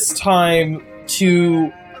 this time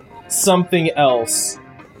to something else.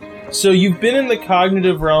 So you've been in the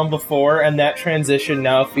cognitive realm before, and that transition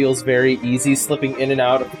now feels very easy, slipping in and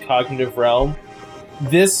out of the cognitive realm.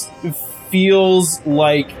 This feels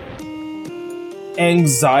like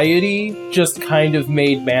anxiety just kind of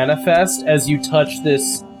made manifest as you touch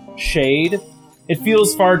this shade. It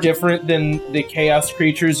feels far different than the chaos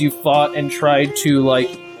creatures you fought and tried to, like,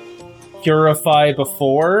 purify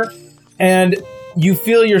before. And you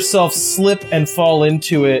feel yourself slip and fall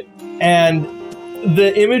into it, and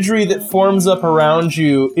the imagery that forms up around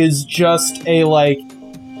you is just a, like,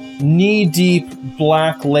 knee-deep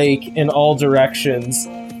black lake in all directions.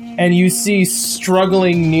 And you see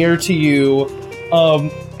struggling near to you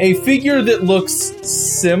a figure that looks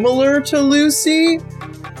similar to Lucy,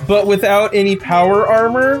 but without any power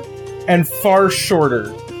armor and far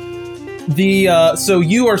shorter. So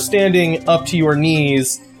you are standing up to your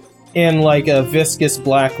knees in like a viscous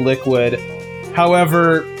black liquid.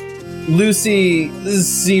 However, Lucy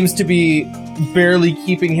seems to be barely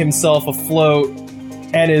keeping himself afloat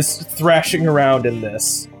and is thrashing around in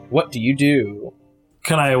this. What do you do?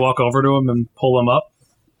 Can I walk over to him and pull him up?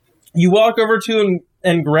 You walk over to him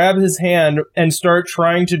and grab his hand and start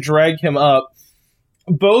trying to drag him up,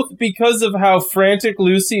 both because of how frantic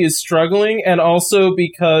Lucy is struggling and also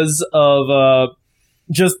because of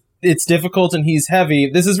just it's difficult and he's heavy.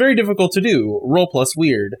 This is very difficult to do. Roll plus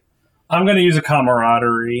weird. I'm going to use a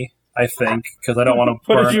camaraderie, I think, because I don't want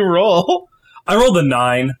to What did you roll? I rolled a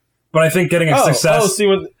 9, but I think getting a success...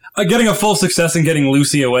 getting a full success and getting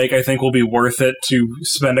Lucy awake, I think, will be worth it to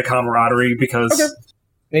spend a camaraderie, because... Okay.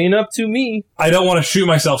 Ain't up to me. I don't want to shoot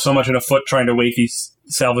myself so much in the foot trying to wake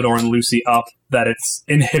Salvador and Lucy up that it's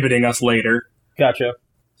inhibiting us later. Gotcha.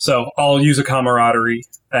 So I'll use a camaraderie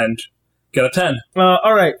and get a 10.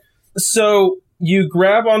 All right. So you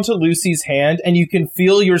grab onto Lucy's hand and you can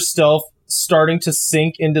feel yourself starting to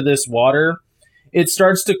sink into this water. It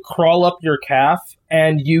starts to crawl up your calf,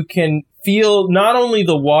 and you can feel not only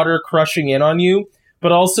the water crushing in on you,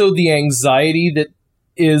 but also the anxiety that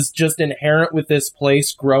is just inherent with this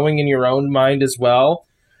place growing in your own mind as well.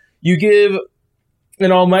 You give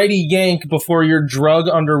an almighty yank before you're drug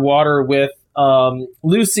underwater with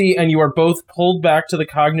Lucy, and you are both pulled back to the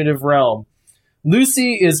cognitive realm.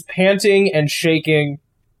 Lucy is panting and shaking.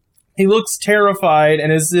 He looks terrified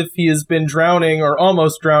and as if he has been drowning or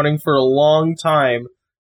almost drowning for a long time.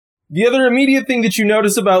 The other immediate thing that you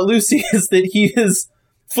notice about Lucy is that he is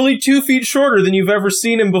fully 2 feet shorter than you've ever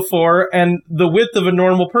seen him before, and the width of a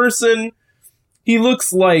normal person. He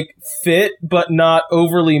looks, like, fit, but not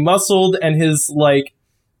overly muscled, and his, like,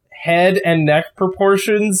 head and neck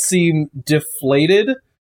proportions seem deflated.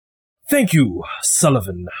 Thank you,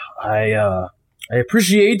 Sullivan. I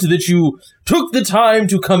appreciate that you took the time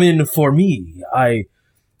to come in for me. I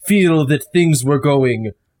feel that things were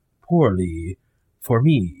going poorly for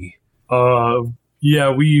me.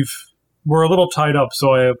 Yeah, we're a little tied up,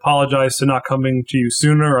 so I apologize for not coming to you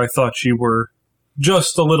sooner. I thought you were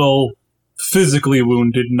just a little physically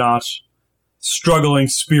wounded, not struggling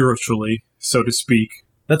spiritually, so to speak.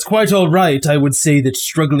 That's quite all right. I would say that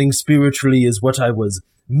struggling spiritually is what I was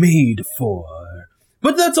made for.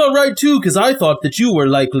 But that's all right, too, because I thought that you were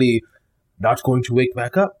likely not going to wake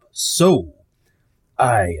back up. So,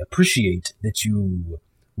 I appreciate that you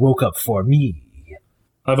woke up for me.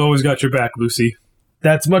 I've always got your back, Lucy.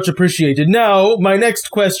 That's much appreciated. Now, my next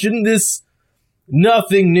question, this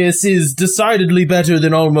nothingness is decidedly better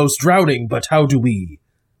than almost drowning, but how do we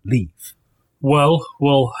leave? Well,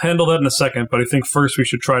 we'll handle that in a second, but I think first we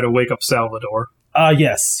should try to wake up Salvador.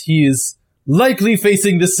 Yes, he is likely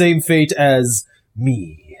facing the same fate as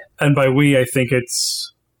me. And by we, I think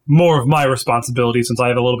it's more of my responsibility since I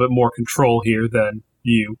have a little bit more control here than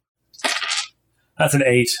you. That's an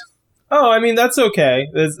 8. Oh, I mean, that's okay.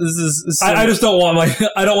 This is I just don't want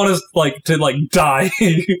I don't want to die.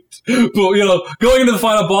 But, going into the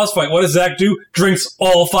final boss fight, what does Zach do? Drinks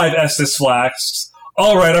all 5 Estus flasks.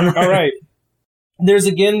 All right, I'm ready. All right. There's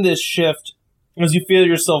again this shift as you feel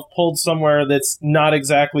yourself pulled somewhere that's not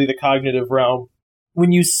exactly the cognitive realm.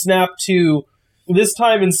 When you snap to, this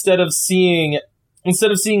time instead of seeing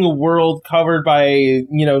a world covered by,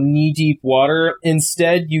 knee-deep water,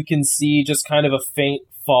 instead you can see just kind of a faint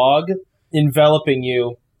fog enveloping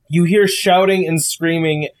you. You hear shouting and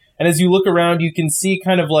screaming, and as you look around, you can see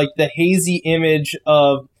kind of like the hazy image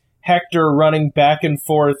of Hector running back and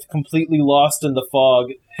forth, completely lost in the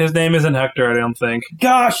fog. His name isn't Hector, I don't think.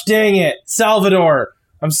 Gosh dang it! Salvador!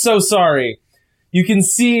 I'm so sorry. You can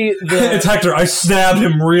see the... It's Hector, I stabbed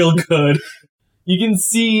him real good. You can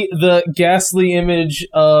see the ghastly image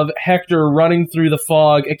of Hector running through the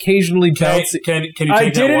fog, occasionally bouncing... Can you take I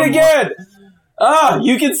did it again!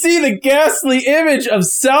 You can see the ghastly image of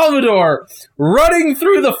Salvador running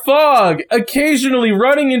through the fog, occasionally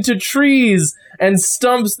running into trees and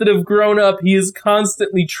stumps that have grown up. He is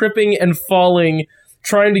constantly tripping and falling,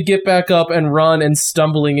 trying to get back up and run and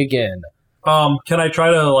stumbling again. Can I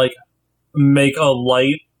try to, like, make a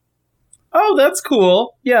light? Oh, that's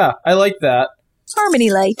cool. Yeah, I like that. Harmony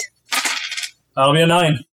light. That'll be a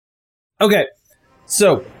 9. Okay,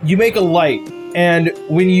 so you make a light, and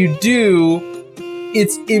when you do,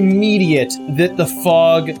 it's immediate that the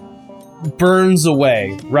fog burns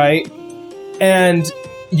away, right? And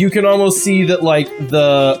you can almost see that, like,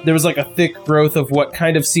 there was, like, a thick growth of what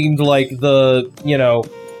kind of seemed like the,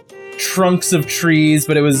 trunks of trees,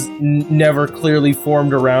 but it was never clearly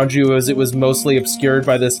formed around you as it was mostly obscured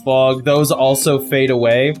by this fog. Those also fade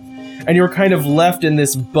away, and you're kind of left in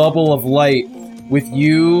this bubble of light with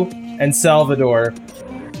you and Salvador.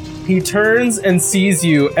 He turns and sees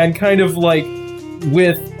you, and kind of, like,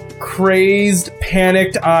 with crazed,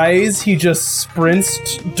 panicked eyes, he just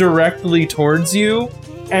sprints directly towards you,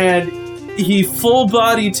 and he full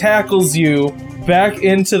body tackles you back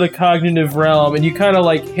into the cognitive realm, and you kind of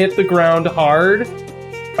like hit the ground hard.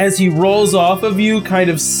 As he rolls off of you, kind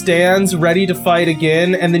of stands ready to fight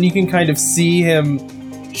again, and then you can kind of see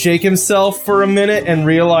him shake himself for a minute and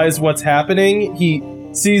realize what's happening. He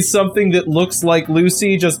sees something that looks like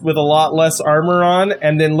Lucy, just with a lot less armor on,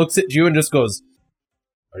 and then looks at you and just goes,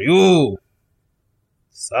 "Are you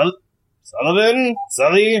Sullivan?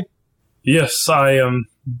 Sully?" Yes, I am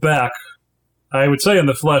back. I would say in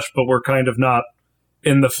the flesh, but we're kind of not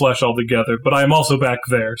in the flesh altogether. But I am also back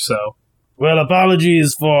there, so... Well,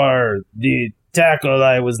 apologies for the tackle.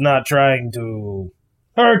 I was not trying to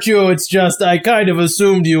hurt you. It's just I kind of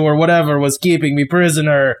assumed you or whatever was keeping me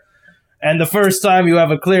prisoner. And the first time you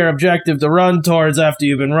have a clear objective to run towards after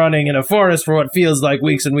you've been running in a forest for what feels like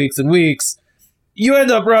weeks and weeks and weeks, you end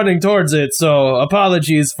up running towards it, so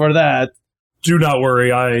apologies for that. Do not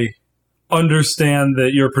worry, I understand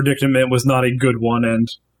that your predicament was not a good one, and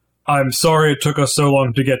I'm sorry it took us so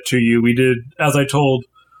long to get to you. We did, as I told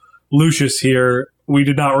Lucius here, we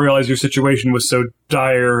did not realize your situation was so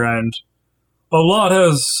dire, and a lot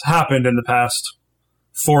has happened in the past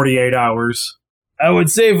 48 hours. I would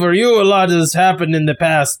say for you a lot has happened in the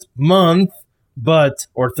past month,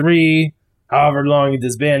 or 3, however long it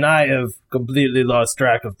has been. I have completely lost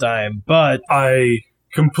track of time, but... I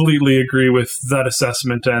completely agree with that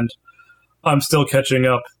assessment, and I'm still catching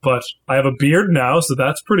up, but I have a beard now, so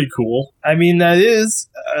that's pretty cool. I mean, that is...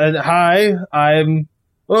 hi,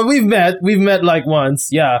 well, we've met like once,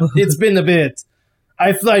 yeah. It's been a bit.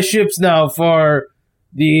 I fly ships now for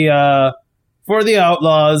the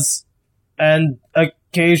Outlaws, and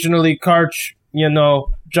occasionally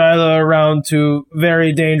Jyla around to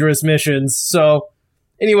very dangerous missions. So,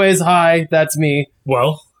 anyways, hi, that's me.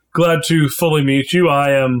 Well, glad to fully meet you.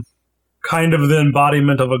 I am kind of the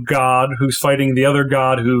embodiment of a god who's fighting the other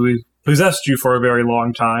god who possessed you for a very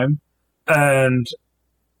long time. And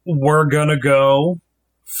we're gonna go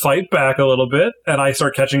fight back a little bit, and I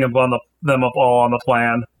start catching up on them all on the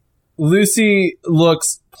plan. Lucy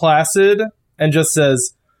looks placid and just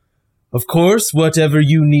says, "Of course, whatever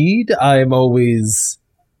you need, I'm always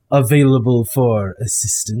available for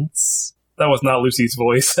assistance." That was not Lucy's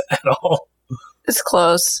voice at all. It's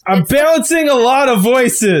close. I'm balancing a lot of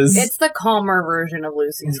voices. It's the calmer version of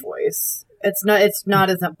Lucy's voice. It's not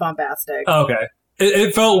as bombastic. Okay.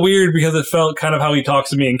 It felt weird because it felt kind of how he talks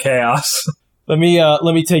to me in Chaos. Let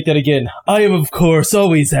me take that again. I am, of course,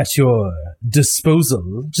 always at your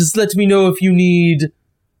disposal. Just let me know if you need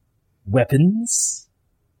weapons.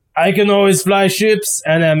 I can always fly ships,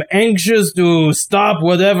 and I'm anxious to stop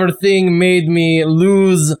whatever thing made me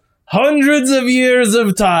lose hundreds of years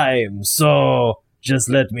of time. So just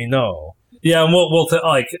let me know. Yeah, and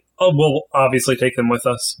we'll obviously take them with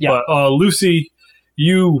us. Yeah. But Lucy,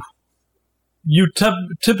 you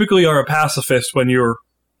typically are a pacifist when you're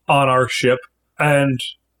on our ship, and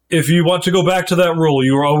if you want to go back to that rule,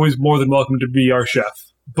 you are always more than welcome to be our chef.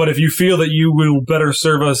 But if you feel that you will better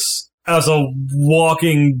serve us as a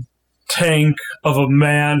walking tank of a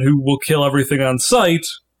man who will kill everything on sight,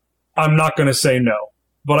 I'm not going to say no.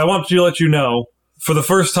 But I want to let you know, for the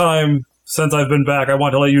first time since I've been back, I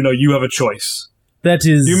want to let you know you have a choice. That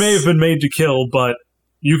is... You may have been made to kill, but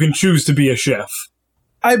you can choose to be a chef.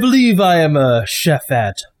 I believe I am a chef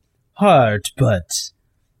at heart, but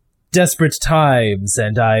desperate times,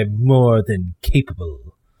 and I'm more than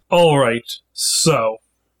capable. All right, so...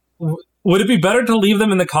 would it be better to leave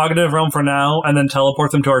them in the cognitive realm for now, and then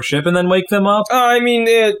teleport them to our ship, and then wake them up? I mean,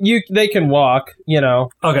 they can walk,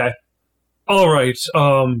 Okay. All right.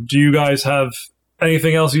 Do you guys have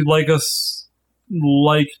anything else you'd like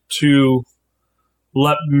to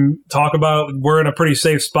talk about? We're in a pretty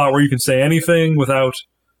safe spot where you can say anything without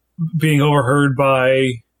being overheard by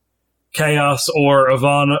Chaos or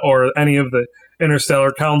Ivana or any of the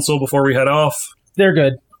Interstellar Council before we head off? They're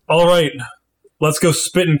good. All right. Let's go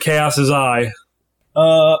spit in Chaos's eye.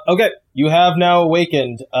 Okay. You have now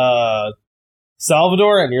awakened,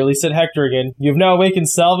 Salvador. I nearly said Hector again. You've now awakened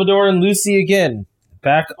Salvador and Lucy again.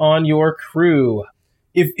 Back on your crew.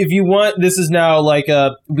 If you want, this is now like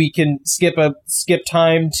we can skip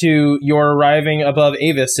time to your arriving above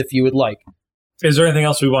Avis if you would like. Is there anything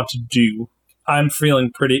else we want to do? I'm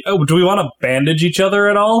feeling pretty... Oh, do we want to bandage each other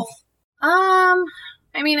at all?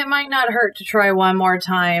 I mean, it might not hurt to try one more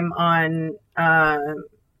time on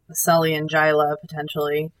Sully and Jyla,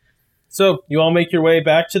 potentially. So, you all make your way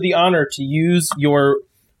back to the Honor to use your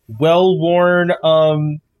well-worn,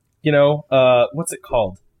 what's it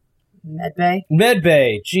called? Medbay?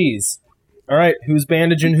 Medbay, jeez. Alright, who's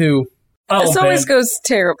bandaging who? This always goes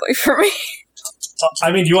terribly for me.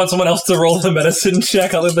 I mean, do you want someone else to roll the medicine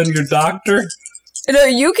check other than your doctor? No,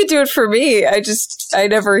 you could do it for me. I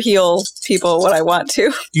never heal people when I want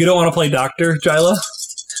to. You don't want to play doctor, Jyla?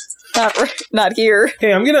 Not here.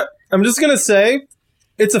 Okay, I'm just gonna say,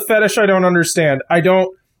 it's a fetish I don't understand. I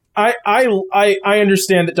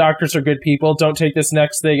understand that doctors are good people. Don't take this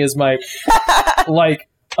next thing as my,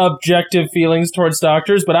 objective feelings towards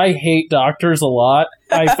doctors, but I hate doctors a lot.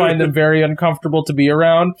 I find them very uncomfortable to be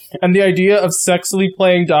around. And the idea of sexually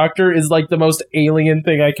playing doctor is like the most alien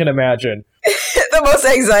thing I can imagine. The most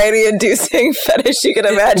anxiety-inducing fetish you can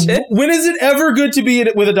imagine. When is it ever good to be in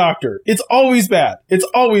it with a doctor? It's always bad. It's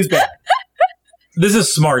always bad. This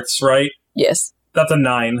is smarts, right? Yes. That's a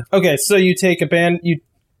 9. Okay, so you take a you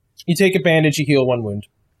take a bandage, you heal 1 wound.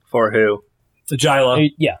 For who?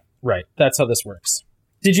 Jyla. Yeah, right. That's how this works.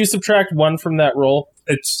 Did you subtract 1 from that roll?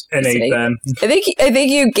 It's an 8 then. I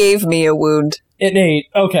think you gave me a wound. An 8.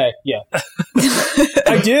 Okay, yeah.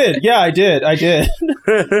 I did. Yeah, I did.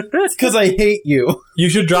 It's because I hate you. You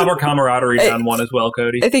should drop our camaraderie down 1 as well,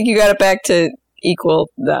 Cody. I think you got it back to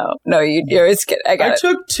equal. No, it's good. I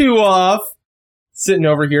took 2 off. Sitting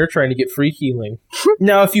over here trying to get free healing.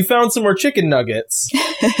 Now, if you found some more chicken nuggets.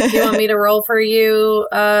 Do you want me to roll for you,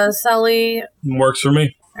 Sully? Works for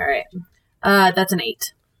me. All right. That's an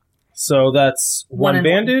 8. So that's 1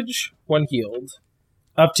 bandage, 1 healed.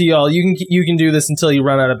 Up to y'all. You can do this until you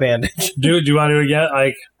run out of bandage. Do you want to do it again?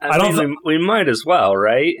 I don't. We might as well,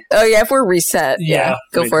 right? Oh yeah, if we're reset, yeah,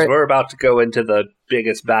 go for it. We're about to go into the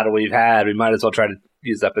biggest battle we've had. We might as well try to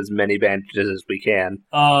use up as many bandages as we can.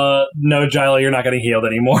 No, Jyla, you're not getting healed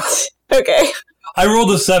anymore. Okay. I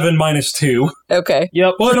rolled a 7 minus 2. Okay.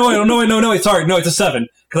 Yep. Well, no, sorry. No, it's a 7.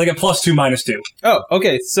 Because I get plus 2 minus 2. Oh,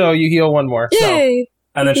 okay. So you heal 1 more. Yay!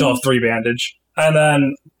 So. And then she'll have 3 bandage. And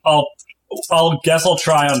then I'll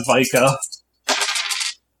try on Vika.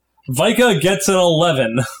 Vika gets an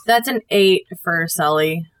 11. That's an 8 for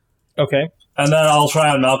Sully. Okay. And then I'll try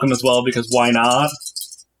on Malcolm as well, because why not?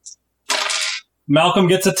 Malcolm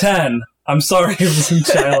gets a 10. I'm sorry,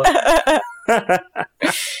 Jyla.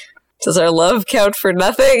 Does our love count for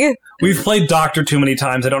nothing? We've played doctor too many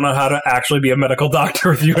times. I don't know how to actually be a medical doctor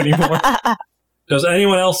with you anymore. Does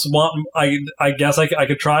anyone else want... I guess I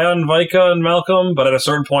could try on Vika and Malcolm, but at a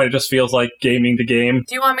certain point it just feels like gaming to game.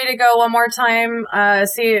 Do you want me to go one more time?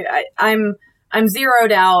 I'm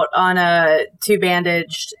zeroed out on a 2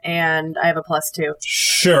 bandaged, and I have a +2.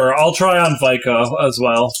 Sure, I'll try on Vika as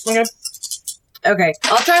well. Okay,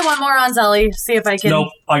 I'll try one more on Zelly, see if I can... Nope,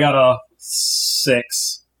 I got a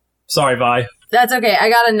 6. Sorry, Vi. That's okay, I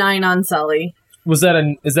got a 9 on Sully. Is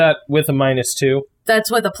that with a -2? That's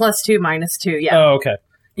with a +2 -2, yeah. Oh, okay.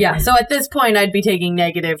 Yeah, so at this point I'd be taking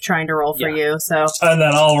negative trying to roll for you, so... And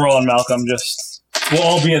then I'll roll on Malcolm, we'll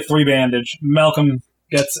all be at 3 bandage. Malcolm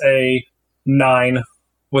gets a 9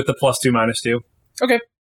 with the +2 -2. Okay.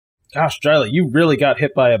 Gosh, Jyla, you really got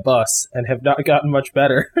hit by a bus and have not gotten much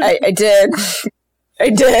better. I did. I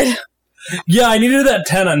did. Yeah, I needed that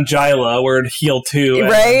 10 on Jyla where it healed 2.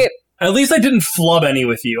 Right? At least I didn't flub any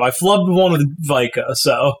with you. I flubbed 1 with Vika,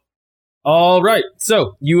 so... All right.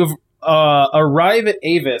 So you have arrive at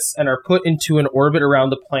Avis and are put into an orbit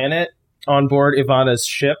around the planet on board Ivana's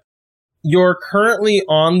ship. You're currently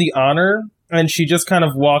on the Honor, and she just kind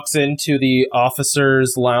of walks into the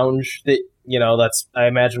officer's lounge that, that's, I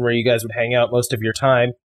imagine, where you guys would hang out most of your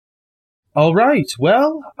time. All right.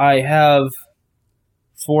 Well, I have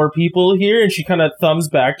 4 people here, and she kind of thumbs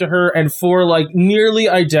back to her, and 4, nearly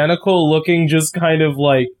identical looking, just kind of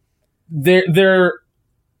they're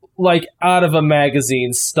out of a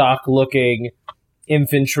magazine stock looking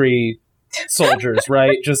infantry soldiers,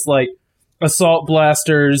 right? Just assault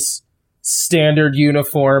blasters, standard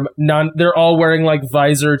uniform. They're all wearing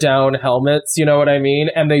visor down helmets, you know what I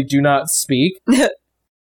mean? And they do not speak.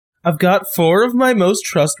 I've got 4 of my most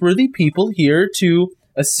trustworthy people here to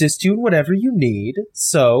assist you in whatever you need.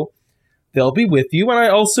 So they'll be with you. And I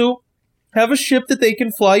also have a ship that they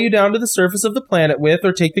can fly you down to the surface of the planet with,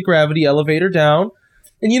 or take the gravity elevator down.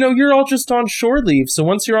 And, you're all just on shore leave. So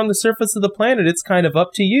once you're on the surface of the planet, it's kind of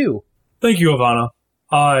up to you. Thank you, Ivana.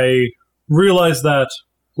 I realize that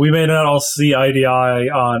we may not all see eye to eye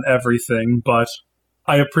on everything, but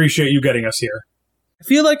I appreciate you getting us here. I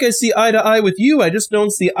feel like I see eye to eye with you. I just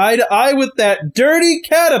don't see eye to eye with that dirty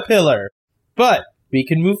caterpillar. But we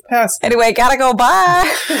can move past it. Anyway, gotta go.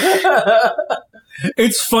 Bye.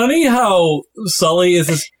 It's funny how Sully is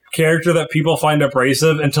this character that people find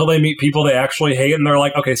abrasive until they meet people they actually hate, and they're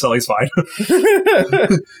like, okay, Sully's fine.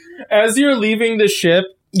 As you're leaving the ship,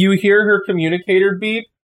 you hear her communicator beep.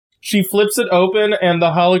 She flips it open, and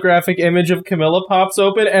the holographic image of Camilla pops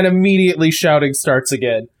open, and immediately shouting starts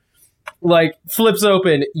again. Flips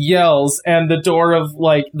open, yells, and the door of,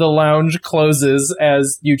 the lounge closes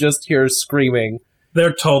as you just hear screaming.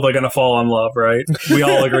 They're totally gonna fall in love, right? We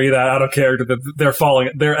all agree that out of character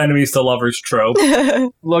that they're enemies to lovers trope.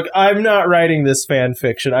 Look, I'm not writing this fan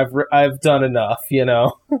fiction. I've done enough,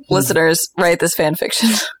 Listeners, write this fan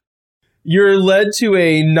fiction. You're led to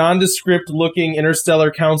a nondescript-looking interstellar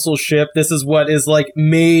council ship. This is what is,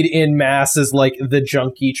 made in mass as, the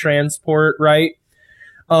junkie transport, right?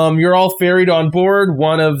 You're all ferried on board.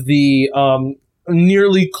 One of the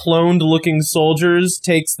nearly cloned-looking soldiers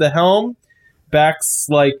takes the helm, backs,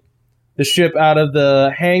 the ship out of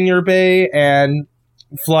the hangar bay, and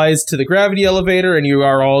flies to the gravity elevator, and you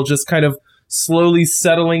are all just kind of slowly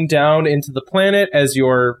settling down into the planet as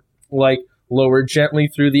you're, lowered gently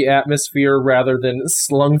through the atmosphere rather than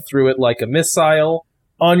slung through it like a missile.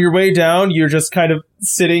 On your way down, you're just kind of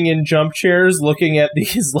sitting in jump chairs looking at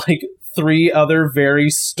these, 3 other very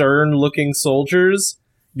stern-looking soldiers.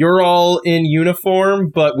 You're all in uniform,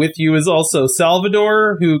 but with you is also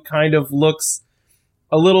Salvador, who kind of looks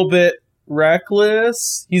a little bit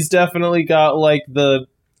reckless. He's definitely got, the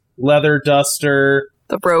leather duster.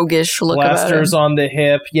 The roguish look blasters on the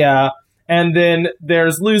hip, yeah. And then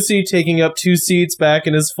there's Lucy taking up 2 seats back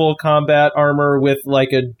in his full combat armor with,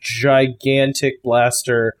 a gigantic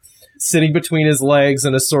blaster sitting between his legs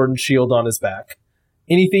and a sword and shield on his back.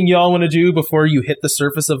 Anything y'all want to do before you hit the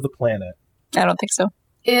surface of the planet? I don't think so.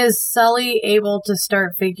 Is Sully able to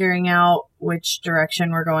start figuring out which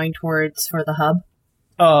direction we're going towards for the hub?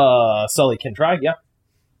 Sully can try, yeah.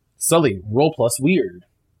 Sully, roll plus weird.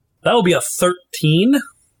 That will be a 13.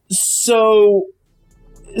 So,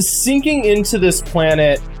 sinking into this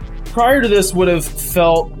planet, prior to this would have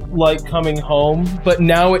felt like coming home, but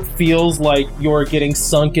now it feels like you're getting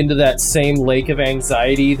sunk into that same lake of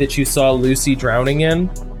anxiety that you saw Lucy drowning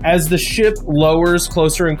in. As the ship lowers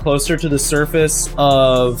closer and closer to the surface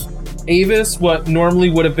of Avis, what normally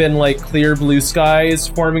would have been clear blue skies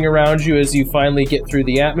forming around you as you finally get through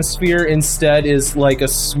the atmosphere, instead is a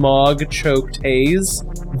smog-choked haze.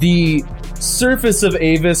 The surface of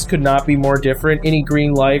Avis could not be more different. Any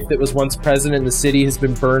green life that was once present in the city has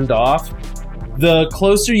been burned off. The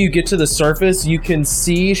closer you get to the surface, you can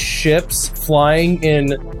see ships flying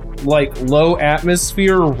in low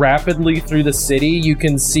atmosphere rapidly through the city. You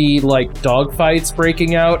can see dogfights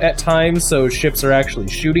breaking out at times, so ships are actually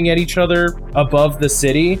shooting at each other above the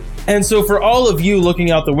city. And so for all of you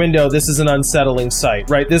looking out the window, this is an unsettling sight,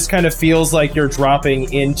 right? This kind of feels like you're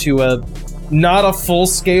dropping into not a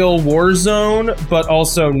full-scale war zone, but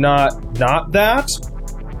also not that.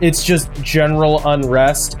 It's just general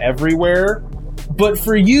unrest everywhere. But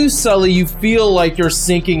for you, Sully, you feel like you're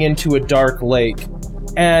sinking into a dark lake.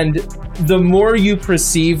 And the more you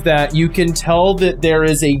perceive that, you can tell that there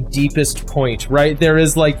is a deepest point, right? There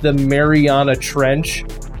is the Mariana Trench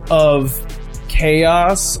of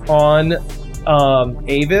chaos on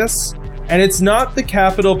Avis. And it's not the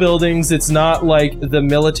Capitol buildings, it's not the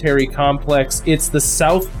military complex, it's the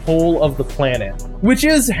south pole of the planet, which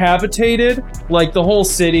is habitated. The whole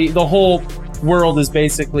city, the whole world is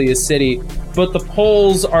basically a city, but the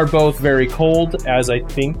poles are both very cold, as I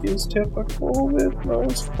think is typical with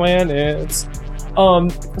most planets.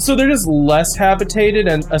 So they're just less habitated,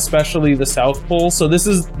 and especially the South Pole. So this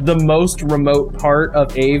is the most remote part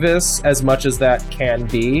of Avis, as much as that can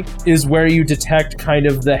be, is where you detect kind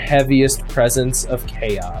of the heaviest presence of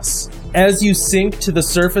chaos. As you sink to the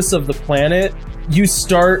surface of the planet, you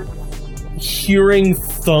start hearing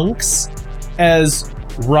thunks as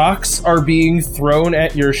rocks are being thrown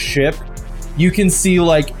at your ship. You can see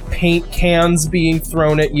paint cans being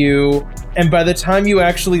thrown at you, and by the time you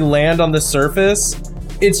actually land on the surface,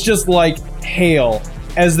 it's just hail,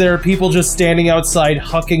 as there are people just standing outside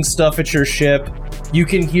hucking stuff at your ship. You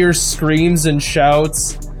can hear screams and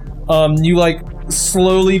shouts. You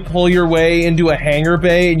slowly pull your way into a hangar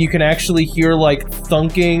bay, and you can actually hear like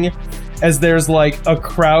thunking as there's like a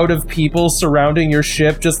crowd of people surrounding your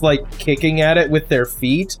ship, just like kicking at it with their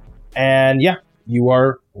feet. And yeah, you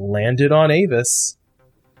are landed on Avis.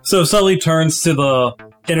 So Sully turns to the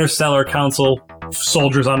Interstellar Council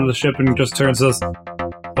soldiers onto the ship and just turns and says,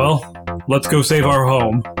 well, let's go save our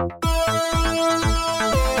home.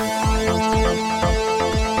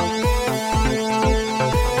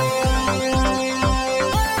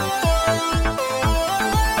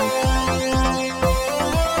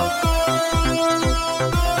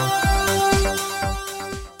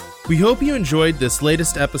 We hope you enjoyed this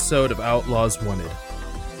latest episode of Outlaws Wanted.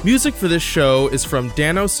 Music for this show is from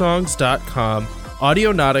danosongs.com,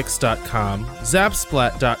 audionautics.com,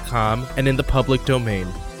 zapsplat.com, and in the public domain.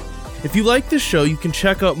 If you like this show, you can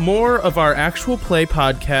check out more of our actual play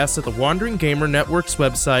podcasts at the Wandering Gamer Network's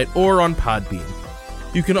website or on Podbean.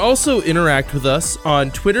 You can also interact with us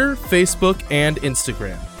on Twitter, Facebook, and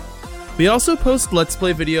Instagram. We also post Let's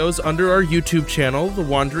Play videos under our YouTube channel, the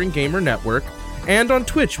Wandering Gamer Network, and on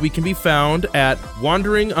Twitch we can be found at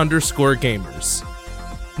wandering_gamers.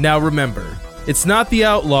 Now remember, it's not the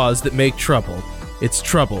outlaws that make trouble, it's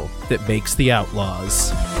trouble that makes the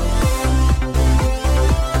outlaws.